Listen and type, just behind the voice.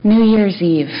New Year's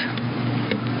Eve.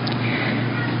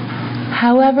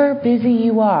 However busy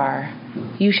you are,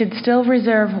 you should still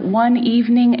reserve one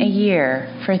evening a year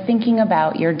for thinking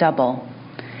about your double.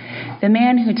 The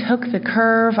man who took the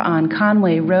curve on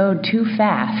Conway Road too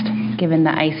fast, given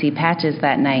the icy patches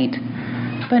that night,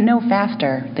 but no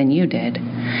faster than you did.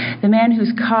 The man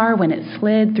whose car, when it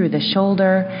slid through the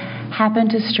shoulder, happened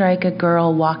to strike a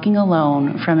girl walking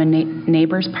alone from a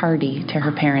neighbor's party to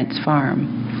her parents'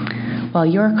 farm, while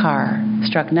your car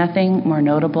struck nothing more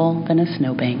notable than a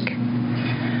snowbank.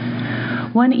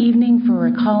 One evening for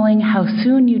recalling how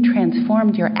soon you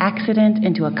transformed your accident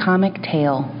into a comic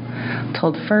tale,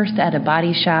 told first at a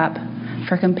body shop,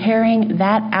 for comparing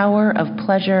that hour of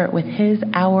pleasure with his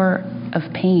hour of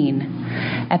pain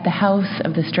at the house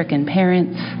of the stricken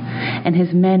parents and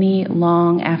his many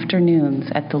long afternoons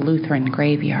at the Lutheran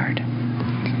graveyard.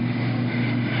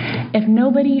 If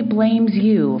nobody blames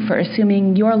you for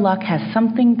assuming your luck has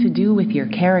something to do with your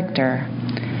character,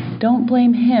 don't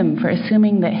blame him for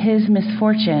assuming that his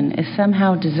misfortune is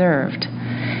somehow deserved,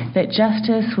 that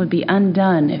justice would be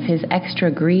undone if his extra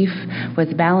grief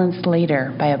was balanced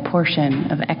later by a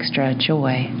portion of extra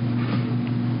joy.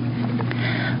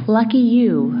 Lucky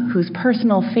you, whose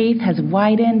personal faith has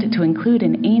widened to include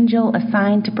an angel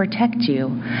assigned to protect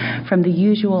you from the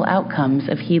usual outcomes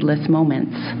of heedless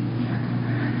moments.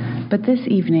 But this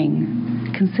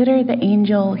evening, consider the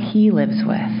angel he lives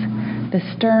with, the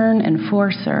stern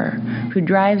enforcer who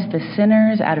drives the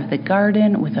sinners out of the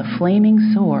garden with a flaming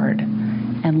sword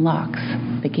and locks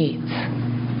the gates.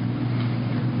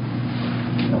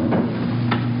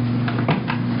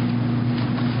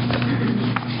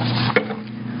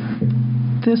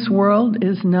 This World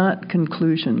is Not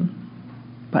Conclusion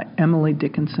by Emily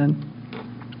Dickinson.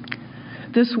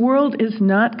 This world is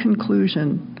not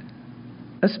conclusion.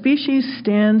 A species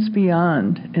stands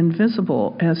beyond,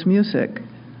 invisible as music,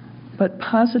 but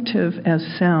positive as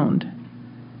sound.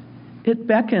 It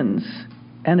beckons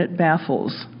and it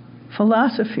baffles.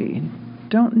 Philosophy,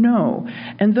 don't know,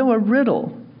 and though a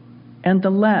riddle, and the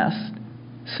last,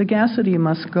 sagacity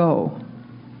must go.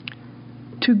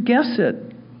 To guess it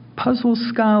puzzles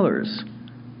scholars.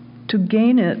 To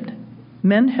gain it,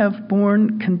 men have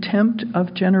borne contempt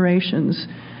of generations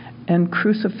and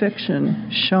crucifixion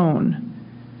shown.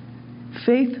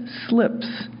 Faith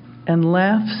slips and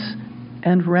laughs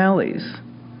and rallies,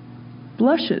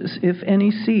 blushes if any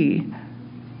see,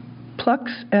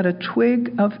 plucks at a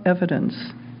twig of evidence,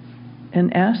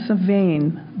 and asks a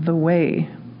vain the way.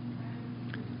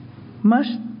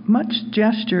 Much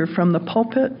gesture from the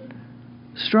pulpit,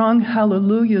 strong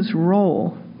hallelujahs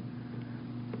roll.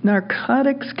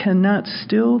 Narcotics cannot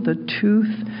still the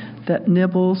tooth that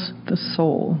nibbles the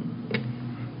soul.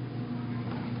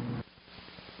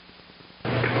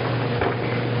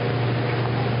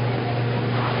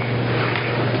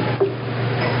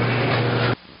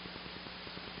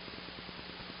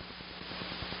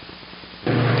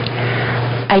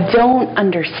 I don't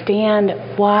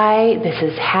understand why this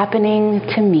is happening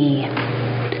to me.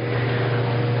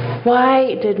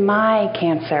 Why did my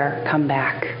cancer come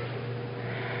back?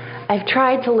 I've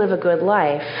tried to live a good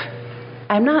life.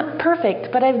 I'm not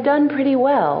perfect, but I've done pretty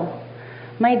well.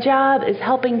 My job is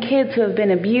helping kids who have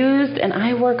been abused, and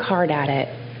I work hard at it.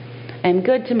 I'm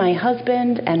good to my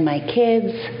husband and my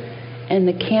kids, and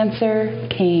the cancer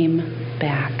came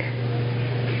back.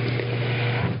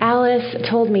 Alice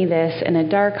told me this in a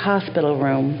dark hospital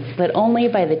room, lit only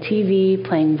by the TV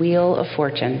playing Wheel of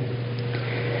Fortune.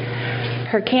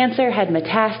 Her cancer had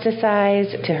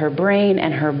metastasized to her brain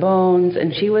and her bones,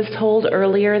 and she was told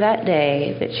earlier that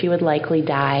day that she would likely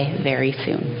die very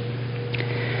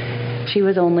soon. She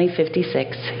was only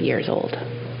 56 years old.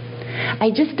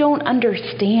 I just don't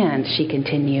understand, she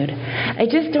continued. I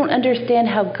just don't understand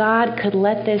how God could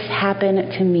let this happen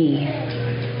to me.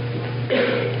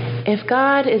 If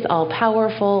God is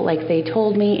all-powerful, like they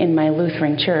told me in my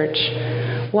Lutheran church,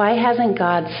 why hasn't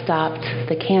God stopped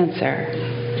the cancer?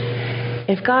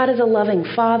 If God is a loving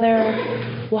Father,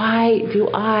 why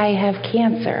do I have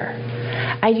cancer?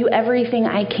 I do everything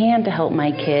I can to help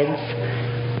my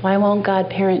kids. Why won't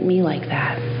God parent me like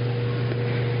that?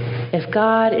 If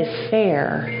God is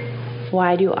fair,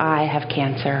 why do I have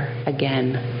cancer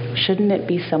again? Shouldn't it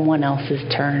be someone else's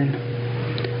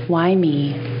turn? Why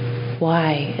me?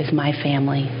 Why is my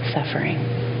family suffering?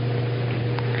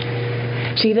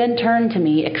 She then turned to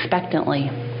me expectantly.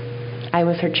 I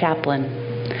was her chaplain.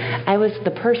 I was the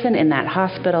person in that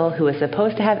hospital who was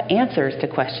supposed to have answers to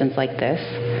questions like this,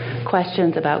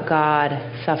 questions about God,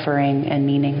 suffering, and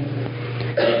meaning.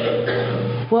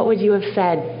 What would you have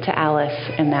said to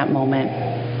Alice in that moment?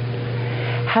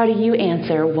 How do you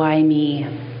answer why me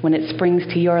when it springs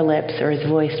to your lips or is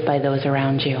voiced by those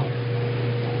around you?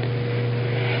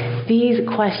 These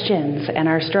questions and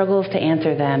our struggles to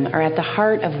answer them are at the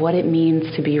heart of what it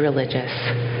means to be religious.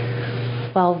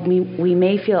 While we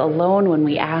may feel alone when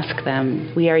we ask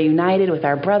them, we are united with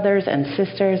our brothers and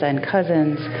sisters and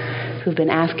cousins who've been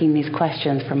asking these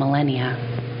questions for millennia.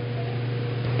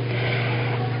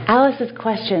 Alice's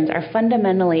questions are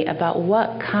fundamentally about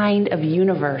what kind of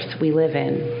universe we live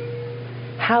in.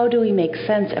 How do we make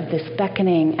sense of this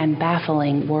beckoning and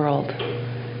baffling world?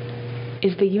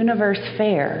 Is the universe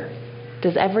fair?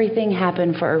 Does everything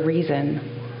happen for a reason?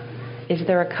 Is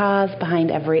there a cause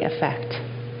behind every effect?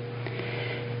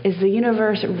 Is the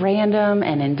universe random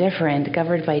and indifferent,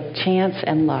 governed by chance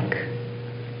and luck?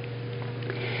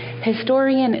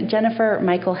 Historian Jennifer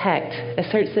Michael Hecht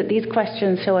asserts that these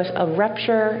questions show us a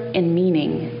rupture in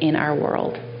meaning in our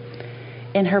world.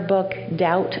 In her book,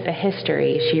 Doubt, a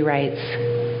History, she writes,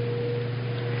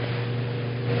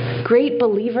 "Great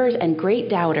believers and great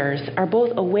doubters are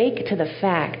both awake to the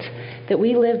fact that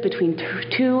we live between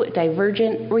two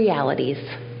divergent realities.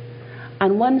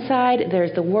 On one side,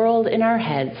 there's the world in our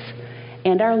heads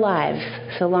and our lives,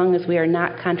 so long as we are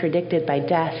not contradicted by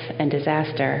death and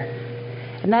disaster.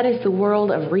 And that is the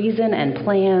world of reason and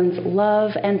plans,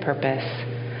 love and purpose.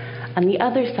 On the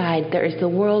other side, there is the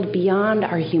world beyond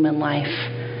our human life,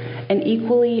 an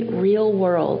equally real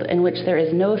world in which there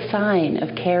is no sign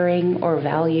of caring or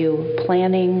value,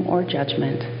 planning or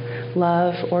judgment,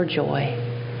 love or joy.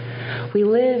 We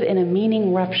live in a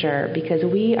meaning rupture because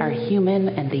we are human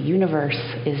and the universe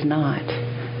is not."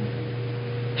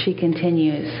 She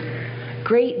continues,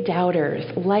 "Great doubters,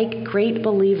 like great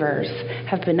believers,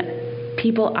 have been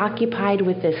people occupied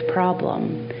with this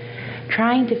problem,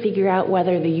 trying to figure out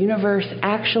whether the universe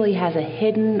actually has a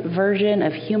hidden version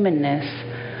of humanness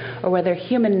or whether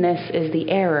humanness is the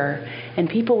error, and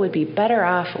people would be better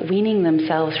off weaning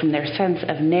themselves from their sense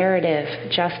of narrative,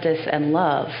 justice, and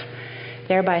love,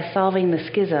 thereby solving the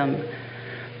schism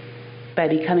by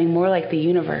becoming more like the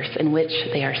universe in which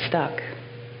they are stuck."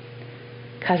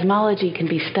 Cosmology can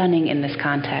be stunning in this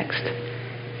context.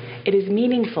 It is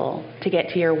meaningful to get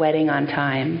to your wedding on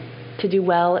time, to do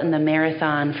well in the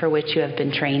marathon for which you have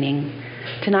been training,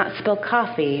 to not spill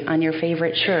coffee on your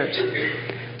favorite shirt.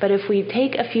 But if we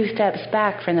take a few steps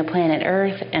back from the planet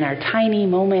Earth and our tiny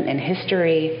moment in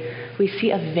history, we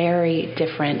see a very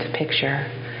different picture.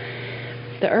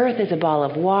 The Earth is a ball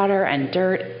of water and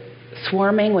dirt,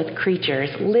 swarming with creatures,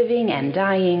 living and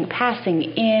dying, passing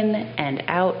in and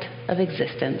out of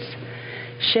existence,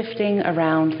 shifting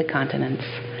around the continents.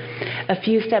 A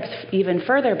few steps even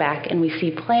further back, and we see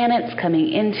planets coming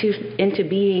into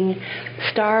being,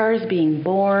 stars being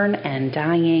born and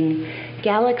dying,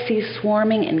 galaxies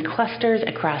swarming in clusters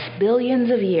across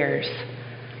billions of years.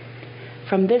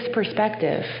 From this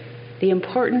perspective, the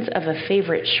importance of a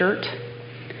favorite shirt,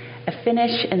 a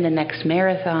finish in the next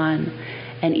marathon,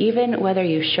 and even whether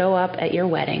you show up at your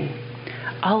wedding,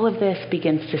 all of this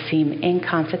begins to seem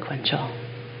inconsequential.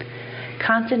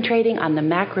 Concentrating on the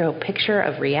macro picture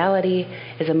of reality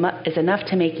is enough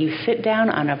to make you sit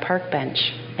down on a park bench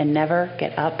and never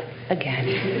get up again.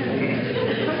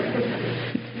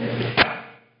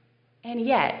 And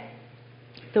yet,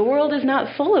 the world is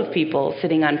not full of people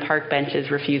sitting on park benches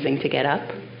refusing to get up.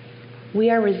 We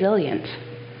are resilient.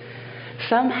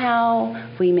 Somehow,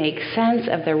 we make sense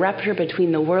of the rupture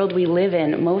between the world we live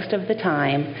in most of the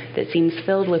time that seems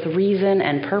filled with reason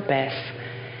and purpose,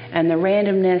 and the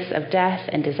randomness of death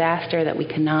and disaster that we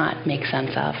cannot make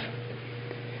sense of.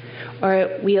 Or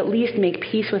we at least make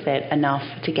peace with it enough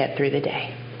to get through the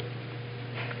day.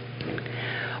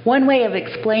 One way of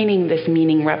explaining this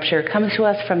meaning rupture comes to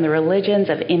us from the religions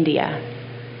of India: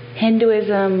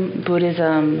 Hinduism,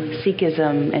 Buddhism,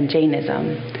 Sikhism, and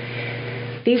Jainism.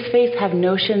 These faiths have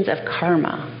notions of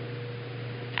karma.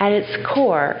 At its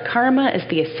core, karma is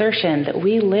the assertion that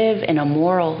we live in a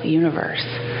moral universe,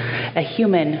 a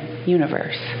human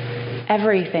universe.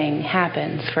 Everything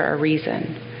happens for a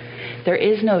reason. There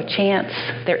is no chance,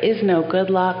 there is no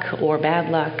good luck or bad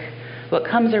luck. What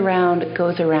comes around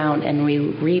goes around, and we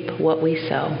reap what we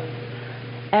sow.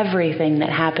 Everything that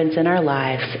happens in our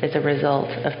lives is a result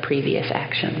of previous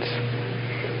actions.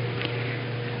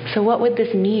 So what would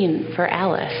this mean for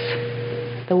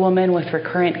Alice, the woman with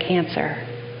recurrent cancer?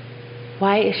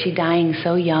 Why is she dying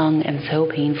so young and so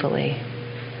painfully?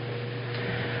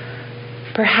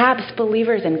 Perhaps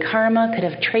believers in karma could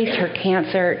have traced her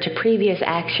cancer to previous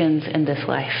actions in this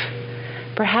life.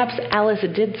 Perhaps Alice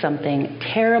did something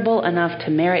terrible enough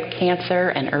to merit cancer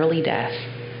and early death,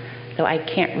 though I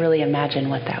can't really imagine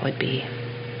what that would be.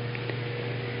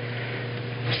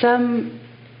 Some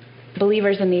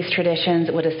Believers in these traditions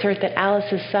would assert that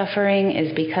Alice's suffering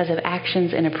is because of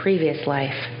actions in a previous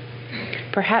life.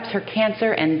 Perhaps her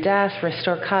cancer and death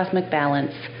restore cosmic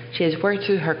balance. She has worked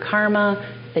through her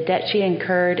karma, the debt she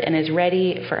incurred, and is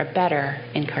ready for a better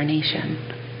incarnation.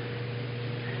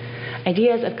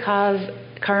 Ideas of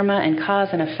karma and cause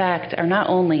and effect are not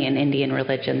only in Indian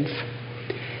religions.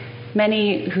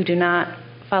 Many who do not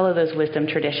follow those wisdom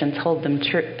traditions hold them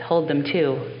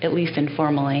too, at least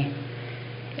informally.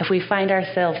 If we find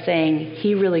ourselves saying,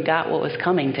 he really got what was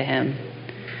coming to him,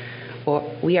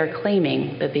 or we are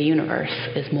claiming that the universe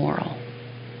is moral.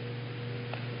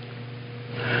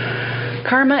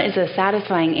 Karma is a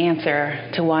satisfying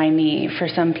answer to why me for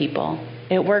some people.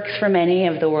 It works for many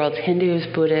of the world's Hindus,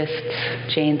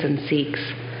 Buddhists, Jains, and Sikhs,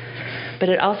 but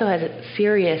it also has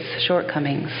serious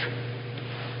shortcomings.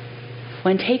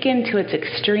 When taken to its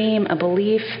extreme, a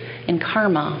belief in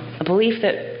karma, a belief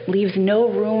that leaves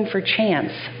no room for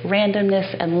chance,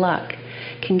 randomness, and luck,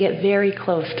 can get very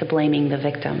close to blaming the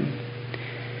victim.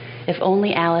 If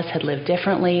only Alice had lived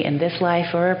differently in this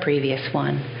life or a previous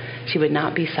one, she would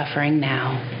not be suffering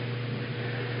now.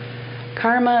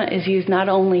 Karma is used not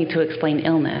only to explain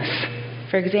illness.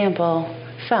 For example,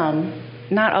 some,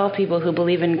 not all people who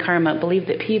believe in karma, believe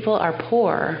that people are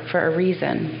poor for a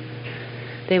reason.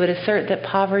 They would assert that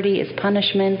poverty is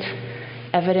punishment,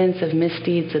 evidence of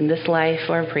misdeeds in this life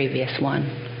or a previous one.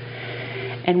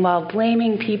 And while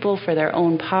blaming people for their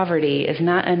own poverty is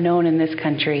not unknown in this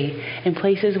country, in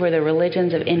places where the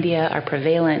religions of India are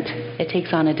prevalent, it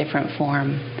takes on a different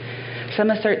form. Some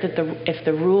assert that if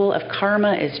the rule of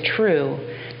karma is true,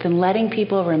 then letting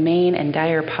people remain in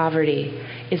dire poverty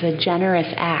is a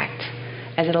generous act,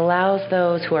 as it allows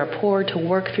those who are poor to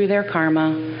work through their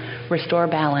karma, restore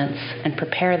balance, and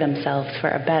prepare themselves for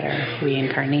a better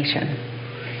reincarnation.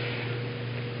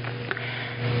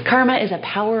 Karma is a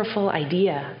powerful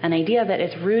idea, an idea that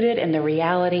is rooted in the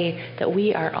reality that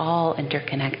we are all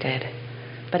interconnected.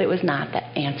 But it was not the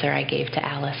answer I gave to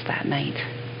Alice that night.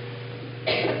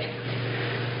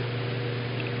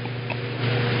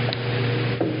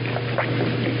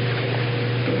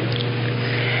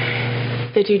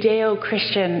 The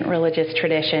Judeo-Christian religious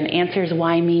tradition answers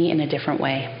why me in a different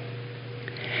way.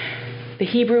 The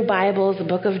Hebrew Bible's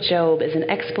book of Job is an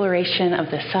exploration of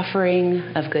the suffering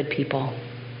of good people.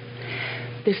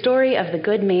 The story of the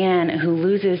good man who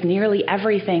loses nearly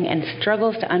everything and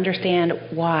struggles to understand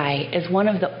why is one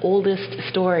of the oldest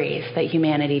stories that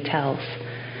humanity tells.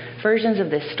 Versions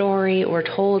of this story were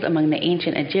told among the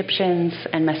ancient Egyptians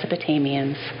and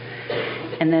Mesopotamians,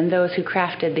 and then those who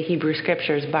crafted the Hebrew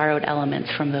scriptures borrowed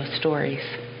elements from those stories.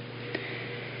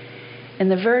 In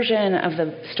the version of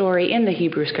the story in the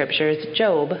Hebrew scriptures,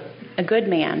 Job, a good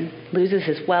man, loses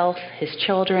his wealth, his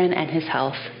children, and his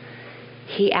health.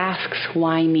 He asks,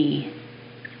 why me?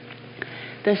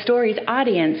 The story's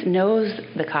audience knows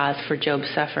the cause for Job's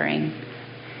suffering.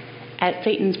 At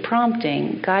Satan's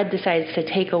prompting, God decides to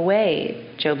take away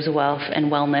Job's wealth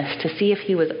and wellness to see if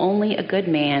he was only a good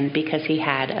man because he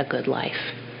had a good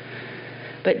life.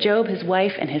 But Job, his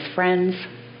wife, and his friends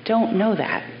don't know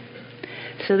that.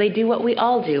 So they do what we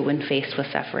all do when faced with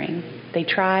suffering. They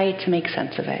try to make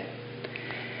sense of it.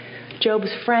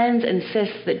 Job's friends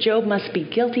insist that Job must be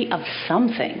guilty of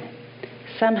something,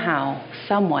 somehow,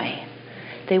 some way.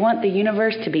 They want the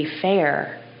universe to be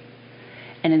fair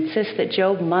and insist that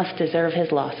Job must deserve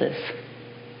his losses.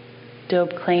 Job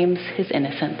claims his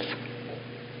innocence.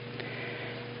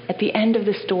 At the end of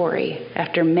the story,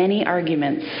 after many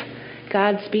arguments,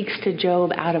 God speaks to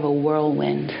Job out of a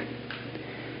whirlwind.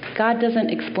 God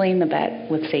doesn't explain the bet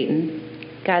with Satan.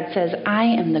 God says, I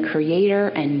am the creator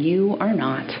and you are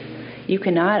not. You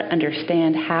cannot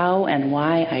understand how and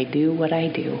why I do what I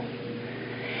do.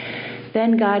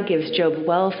 Then God gives Job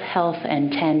wealth, health,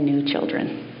 and 10 new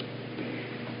children.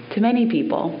 To many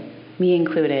people, me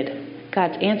included,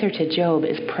 God's answer to Job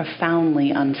is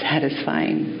profoundly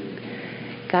unsatisfying.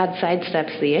 God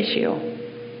sidesteps the issue.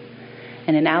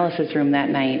 And in Alice's room that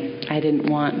night, I didn't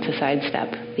want to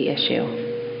sidestep the issue.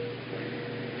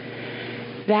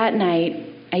 That night,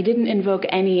 I didn't invoke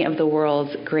any of the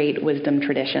world's great wisdom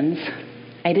traditions.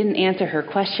 I didn't answer her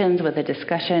questions with a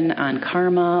discussion on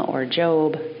karma or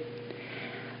Job.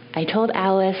 I told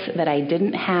Alice that I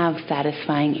didn't have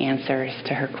satisfying answers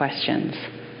to her questions,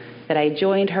 that I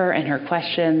joined her in her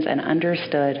questions and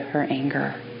understood her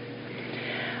anger.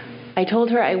 I told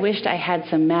her I wished I had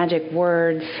some magic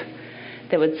words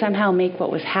that would somehow make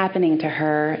what was happening to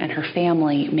her and her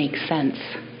family make sense.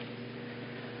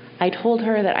 I told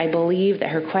her that I believe that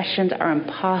her questions are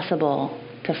impossible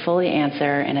to fully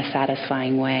answer in a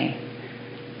satisfying way.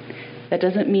 That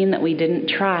doesn't mean that we didn't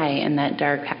try in that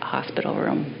dark hospital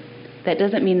room. That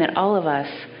doesn't mean that all of us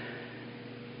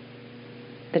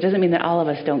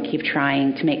don't keep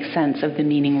trying to make sense of the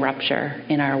meaning rupture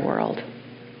in our world.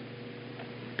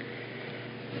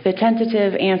 The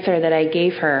tentative answer that I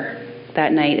gave her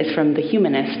that night is from the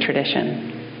humanist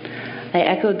tradition. I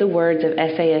echoed the words of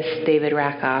essayist David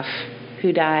Rakoff,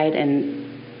 who died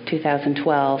in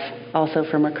 2012, also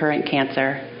from recurrent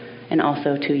cancer, and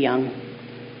also too young.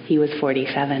 He was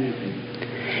 47.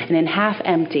 And in Half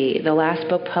Empty, the last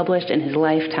book published in his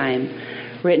lifetime,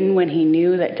 written when he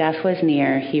knew that death was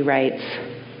near, he writes,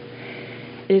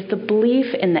 "It is the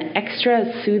belief in the extra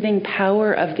soothing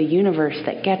power of the universe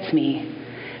that gets me,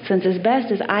 since as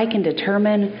best as I can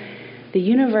determine, the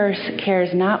universe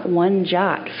cares not one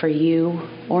jot for you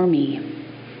or me.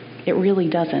 It really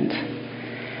doesn't.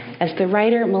 As the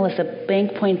writer Melissa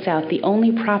Bank points out, the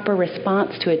only proper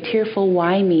response to a tearful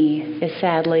why me is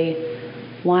sadly,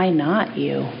 why not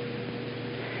you?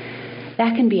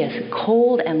 That can be a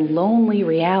cold and lonely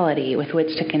reality with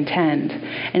which to contend,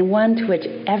 and one to which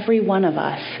every one of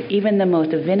us, even the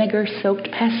most vinegar-soaked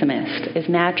pessimist, is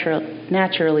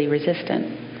naturally resistant.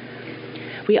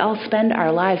 We all spend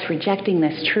our lives rejecting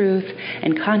this truth,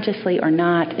 and consciously or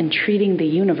not, entreating the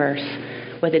universe,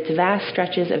 with its vast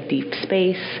stretches of deep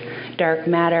space, dark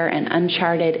matter, and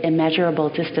uncharted, immeasurable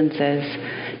distances,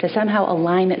 to somehow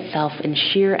align itself in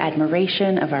sheer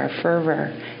admiration of our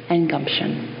fervor and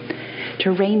gumption,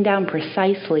 to rain down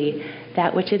precisely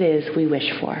that which it is we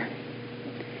wish for.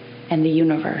 And the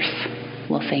universe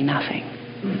will say nothing."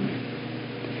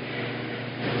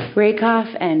 Rakoff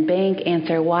and Bank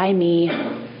answer why me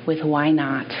with why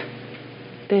not.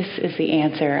 This is the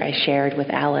answer I shared with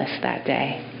Alice that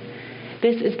day.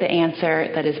 This is the answer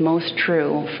that is most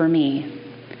true for me.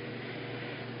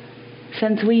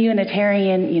 Since we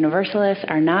Unitarian Universalists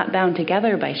are not bound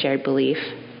together by shared belief,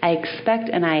 I expect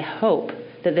and I hope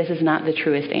that this is not the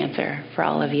truest answer for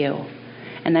all of you.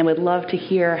 And I would love to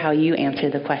hear how you answer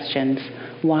the questions,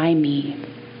 why me?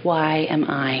 Why am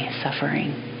I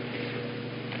suffering?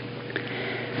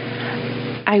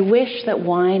 I wish that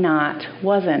why not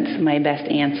wasn't my best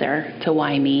answer to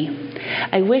why me.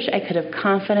 I wish I could have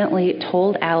confidently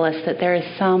told Alice that there is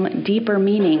some deeper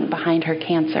meaning behind her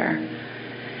cancer.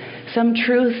 Some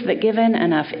truth that given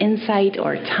enough insight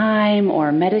or time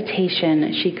or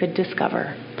meditation she could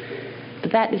discover.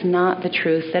 But that is not the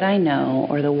truth that I know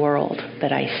or the world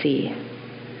that I see.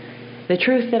 The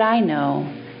truth that I know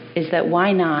is that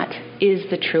why not is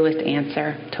the truest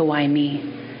answer to why me.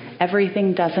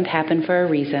 Everything doesn't happen for a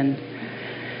reason.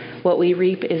 What we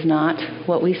reap is not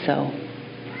what we sow.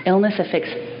 Illness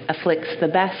afflicts the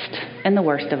best and the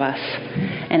worst of us.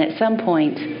 And at some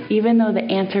point, even though the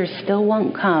answers still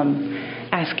won't come,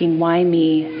 asking why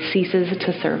me ceases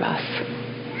to serve us.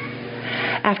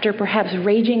 After perhaps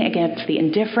raging against the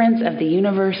indifference of the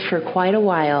universe for quite a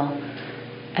while,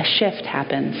 a shift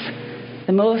happens.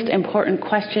 The most important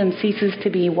question ceases to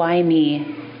be why me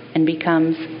and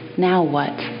becomes now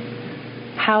what?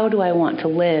 How do I want to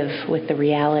live with the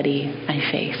reality I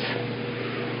face?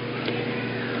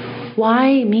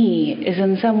 Why me is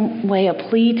in some way a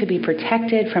plea to be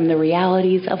protected from the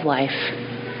realities of life.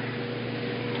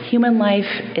 Human life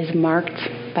is marked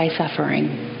by suffering.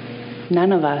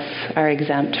 None of us are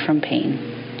exempt from pain.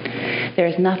 There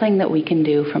is nothing that we can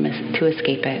do to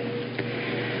escape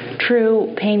it.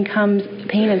 True, pain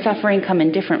and suffering come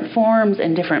in different forms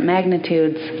and different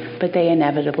magnitudes, but they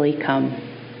inevitably come.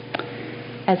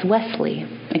 As Wesley,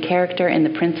 a character in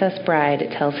The Princess Bride,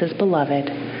 tells his beloved,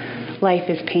 life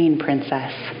is pain,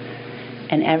 princess,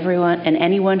 and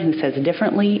anyone who says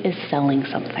differently is selling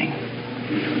something.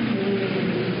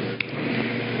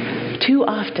 Too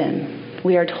often,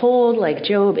 we are told, like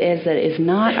Job is, that it is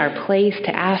not our place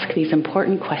to ask these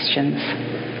important questions.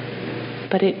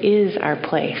 But it is our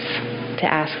place to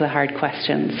ask the hard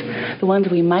questions, the ones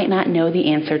we might not know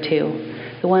the answer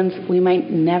to, the ones we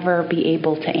might never be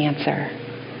able to answer.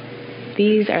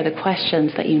 These are the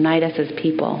questions that unite us as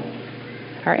people.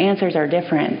 Our answers are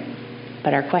different,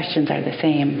 but our questions are the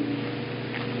same.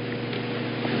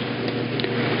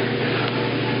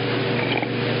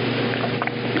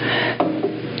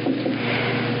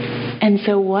 And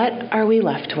so what are we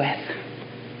left with?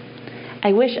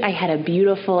 I wish I had a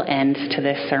beautiful end to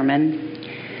this sermon,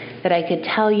 that I could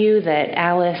tell you that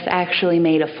Alice actually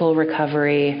made a full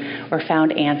recovery or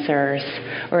found answers,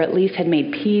 or at least had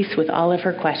made peace with all of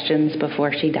her questions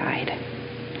before she died.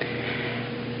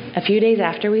 A few days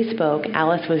after we spoke,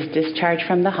 Alice was discharged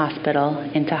from the hospital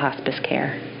into hospice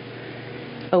care.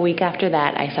 A week after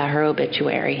that, I saw her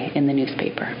obituary in the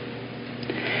newspaper.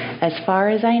 As far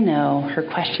as I know, her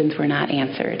questions were not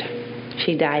answered.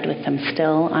 She died with them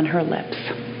still on her lips.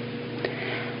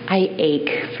 I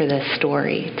ache for this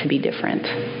story to be different.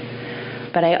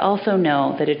 But I also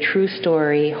know that a true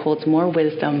story holds more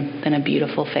wisdom than a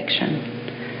beautiful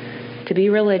fiction. To be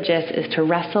religious is to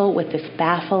wrestle with this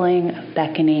baffling,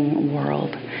 beckoning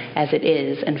world as it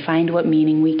is and find what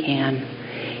meaning we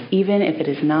can, even if it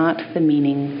is not the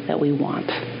meaning that we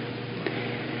want.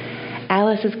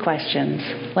 Alice's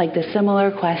questions, like the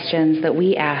similar questions that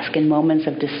we ask in moments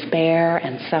of despair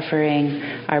and suffering,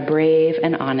 are brave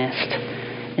and honest,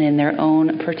 and in their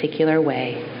own particular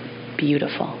way,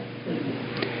 beautiful.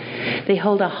 They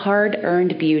hold a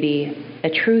hard-earned beauty, a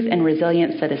truth and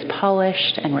resilience that is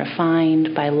polished and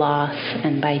refined by loss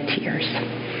and by tears.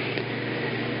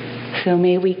 So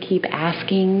may we keep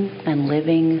asking and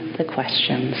living the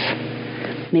questions.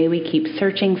 May we keep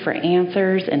searching for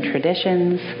answers and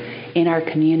traditions in our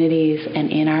communities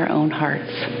and in our own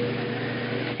hearts.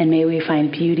 And may we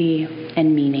find beauty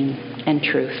and meaning and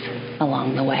truth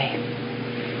along the way.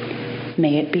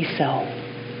 May it be so.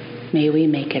 May we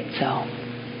make it so.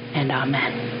 And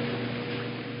amen.